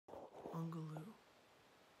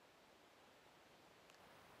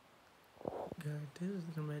God, this is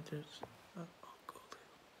the message of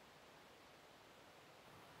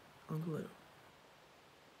Uncle Lou.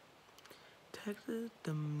 Texas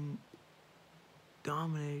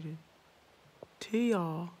dominated to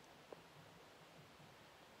y'all.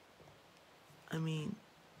 I mean,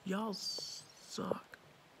 y'all suck.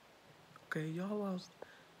 Okay, y'all lost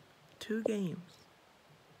 2 games,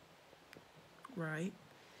 right?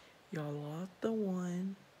 Y'all lost the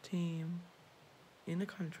one team in the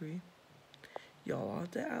country. Y'all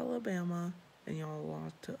lost to Alabama, and y'all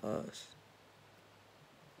lost to us.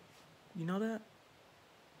 You know that?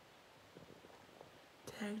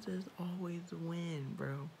 Texas always win,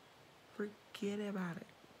 bro. Forget about it.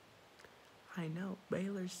 I know,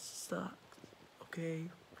 Baylor sucks, okay?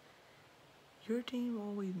 Your team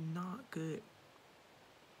always not good.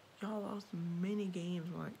 Y'all lost many games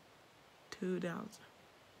like 2,000,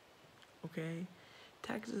 okay?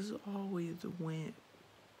 Texas always win.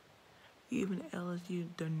 Even LSU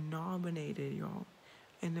dominated y'all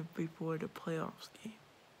before the playoffs game.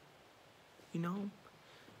 You know,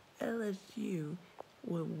 LSU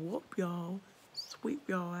would whoop y'all, sweep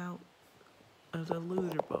y'all out of the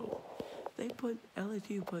loser bowl.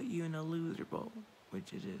 LSU put you in a loser bowl,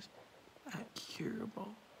 which is just a Sugar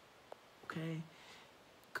Bowl. Okay?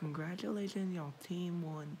 Congratulations, y'all team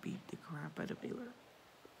won, beat the crap out of Baylor.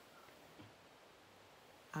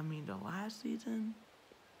 I mean, the last season,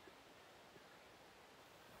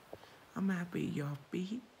 I'm happy y'all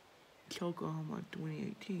beat Oklahoma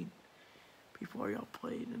 2018 before y'all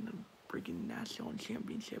played in the freaking national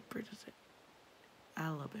championship versus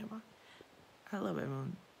Alabama.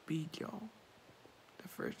 Alabama beat y'all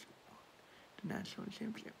the national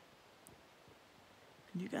championship.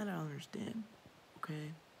 And you gotta understand,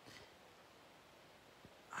 okay?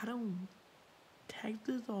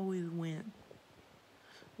 Texas always win.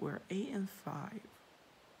 We're 8-5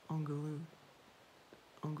 on Galoo.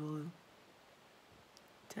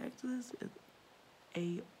 Texas is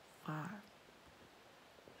 8-5.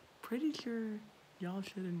 Pretty sure y'all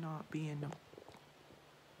should not be in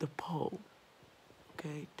the poll.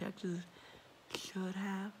 Okay, Texas should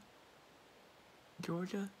have.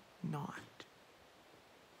 Georgia not.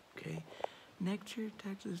 Okay, next year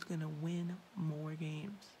Texas is gonna win more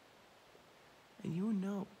games, and you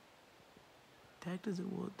know Texas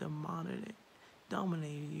will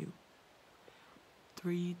dominate you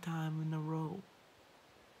 3 times in a row,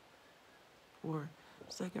 or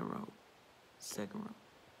second row.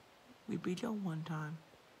 We beat y'all 1 time,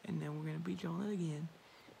 and then we're gonna beat y'all again,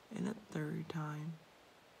 and a 3rd time,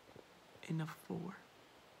 and a 4,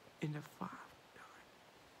 and a 5 time.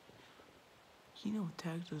 You know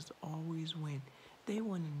Texas always win. They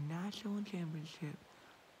won the national championship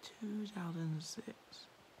 2006.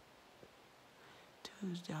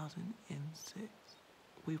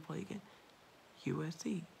 We played against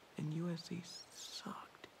USC, and USC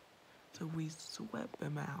sucked. So we swept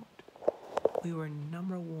them out. We were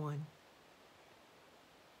number 1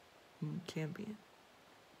 champion.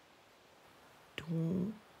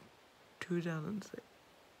 2006.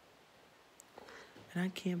 And I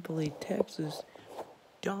can't believe Texas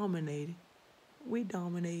dominated. We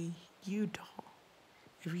dominated Utah.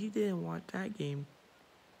 If you didn't watch that game,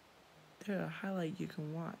 there's a highlight you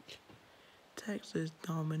can watch. Texas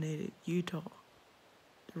dominated Utah.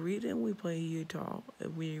 The reason we play Utah is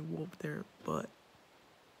we whooped their butt.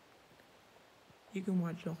 You can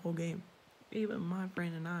watch the whole game. Even my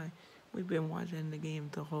friend and I, we've been watching the game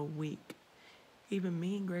the whole week. Even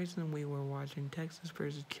me and Grayson, we were watching Texas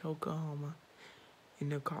versus Oklahoma in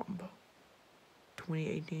the Cotton Bowl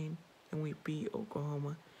 2018, and we beat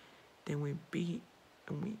Oklahoma. Then we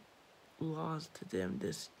lost to them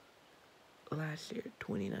this last year,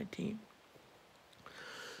 2019.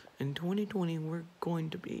 In 2020, we're going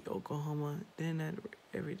to beat Oklahoma, then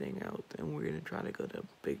everything else, and we're going to try to go to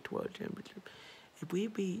Big 12 championship. If we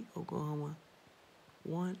beat Oklahoma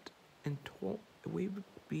once if we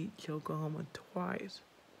beat Oklahoma twice,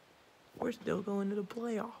 we're still going to the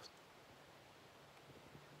playoffs.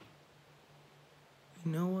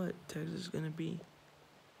 You know what? Texas is going to be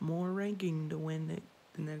more ranking to win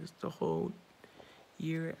the whole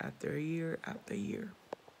year after year after year.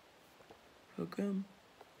 Hook 'em.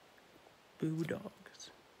 Bulldogs.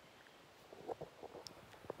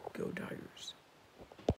 Go Tigers.